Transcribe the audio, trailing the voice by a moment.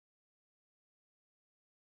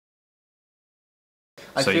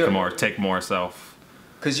So you can take more self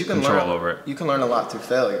because you can control learn over it. You can learn a lot through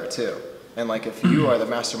failure too. And like if you are the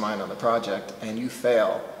mastermind on the project and you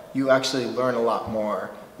fail, you actually learn a lot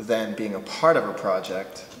more than being a part of a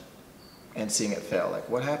project and seeing it fail. Like,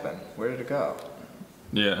 what happened? Where did it go?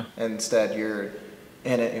 Yeah. And instead, you're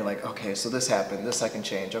in it and you're like, okay, so this happened. This I can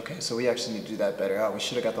change. Okay, so we actually need to do that better. Oh, we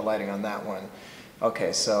should have got the lighting on that one.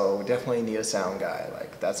 Okay, so we definitely need a sound guy.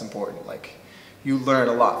 Like, that's important. Like, you learn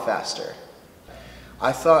a lot faster.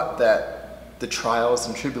 I thought that the trials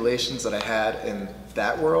and tribulations that I had in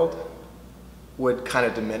that world would kind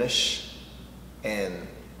of diminish in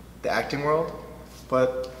the acting world,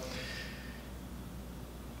 but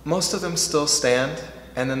most of them still stand,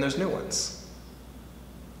 and then there's new ones.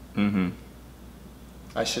 Mm-hmm.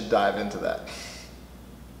 I should dive into that.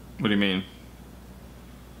 What do you mean?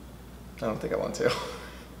 I don't think I want to.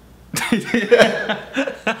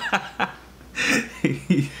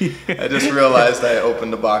 I just realized I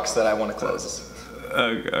opened a box that I want to close.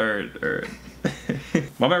 Alright.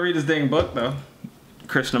 Why am I read this dang book though?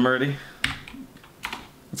 Krishnamurti.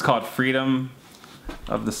 It's called Freedom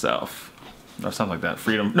of the Self, or something like that.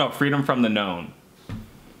 Freedom from the Known.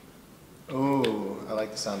 Ooh, I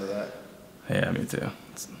like the sound of that. Yeah, me too.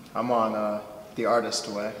 I'm on The Artist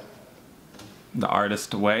Way. The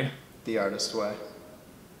Artist Way. The Artist Way.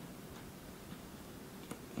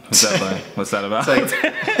 What's that by? What's that about?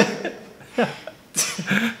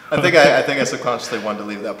 I think I subconsciously wanted to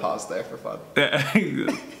leave that pause there for fun.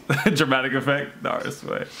 Dramatic effect. The Artist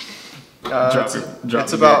Way.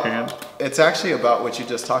 It's actually about what you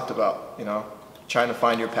just talked about. You know, trying to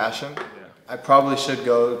find your passion. Yeah. I probably should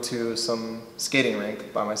go to some skating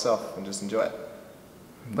rink by myself and just enjoy it.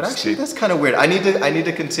 But actually, that's kind of weird. I need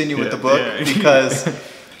to continue with the book because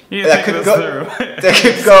that could go. That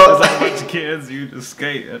could go. There's like a bunch of kids. You just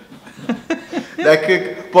skate it. That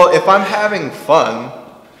could. Well, if I'm having fun,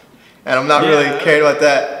 and I'm not really caring about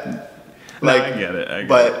that. Like, no, I get it.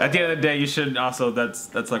 But at the end of the day, you should also.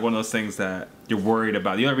 That's like one of those things that you're worried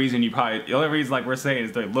about. The only reason like we're saying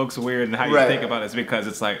is that it looks weird and how you think about it is because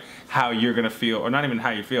it's like how you're gonna feel, or not even how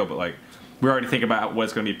you feel, but like we already think about what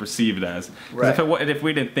it's gonna be perceived as. Right. If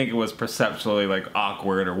we didn't think it was perceptually like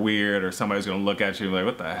awkward or weird, or somebody's gonna look at you like,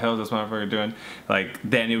 what the hell is this motherfucker doing? Like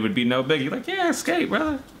then it would be no biggie. Like yeah, skate,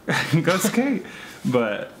 brother, go skate.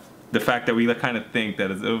 But the fact that we kind of think that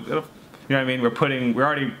it'll, you know what I mean? We're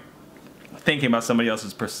already thinking about somebody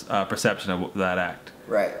else's perception of that act.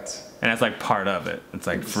 Right. And that's like part of it. It's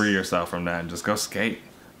like free yourself from that and just go skate.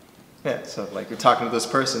 Yeah, so like you're talking to this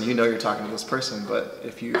person, you know you're talking to this person, but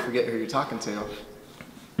if you forget who you're talking to,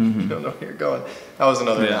 you don't know where you're going. That was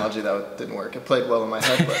another analogy that didn't work. It played well in my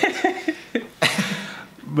head,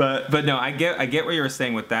 but... but no, I get what you were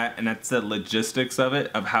saying with that, and that's the logistics of it,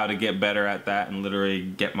 of how to get better at that and literally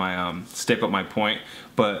get my, stick with my point.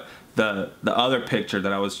 But the other picture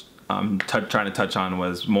that I was trying to touch on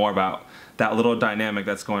was more about that little dynamic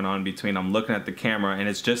that's going on between I'm looking at the camera and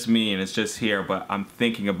it's just me and it's just here, but I'm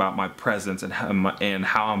thinking about my presence and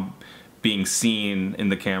how I'm being seen in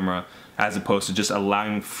the camera, as opposed to just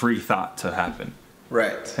allowing free thought to happen.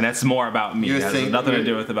 Right. And that's more about me. It has nothing to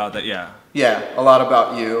do with about that. Yeah. Yeah, a lot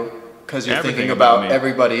about you because you're thinking about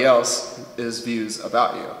everybody else's views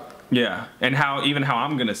about you. Yeah, and how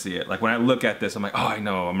I'm gonna see it. Like when I look at this, I'm like, oh, I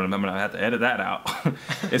know, I'm gonna have to edit that out.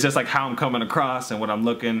 It's just like how I'm coming across and what I'm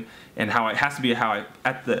looking, and how it has to be how I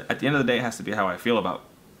at the end of the day it has to be how I feel about.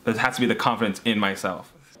 It has to be the confidence in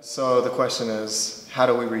myself. So the question is, how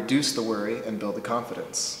do we reduce the worry and build the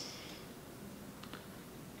confidence?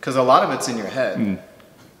 Because a lot of it's in your head.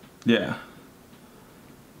 Yeah.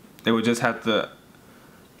 They would just have to.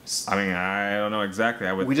 I mean, I don't know exactly.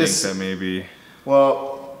 I would think that maybe.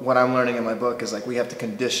 Well, what I'm learning in my book is like we have to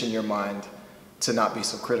condition your mind to not be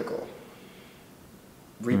so critical.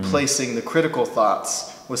 Replacing the critical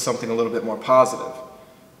thoughts with something a little bit more positive.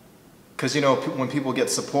 Because you know, when people get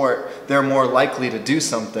support, they're more likely to do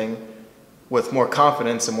something with more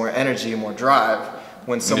confidence and more energy and more drive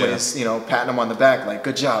when somebody's, you know, patting them on the back like,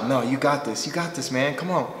 good job, no, you got this, man, come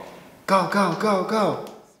on, go, go, go, go.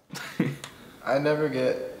 I never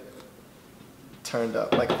get turned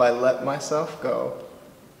up. Like if I let myself go,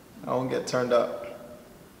 I won't get turned up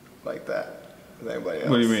like that with anybody else.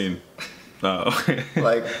 What do you mean? Oh.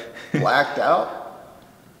 Like blacked out?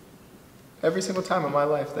 Every single time in my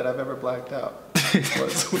life that I've ever blacked out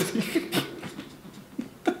was with you.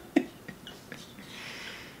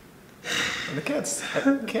 And I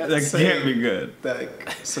can't that say can't be good.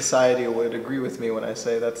 That society would agree with me when I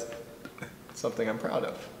say that's something I'm proud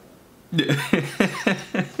of. Yeah.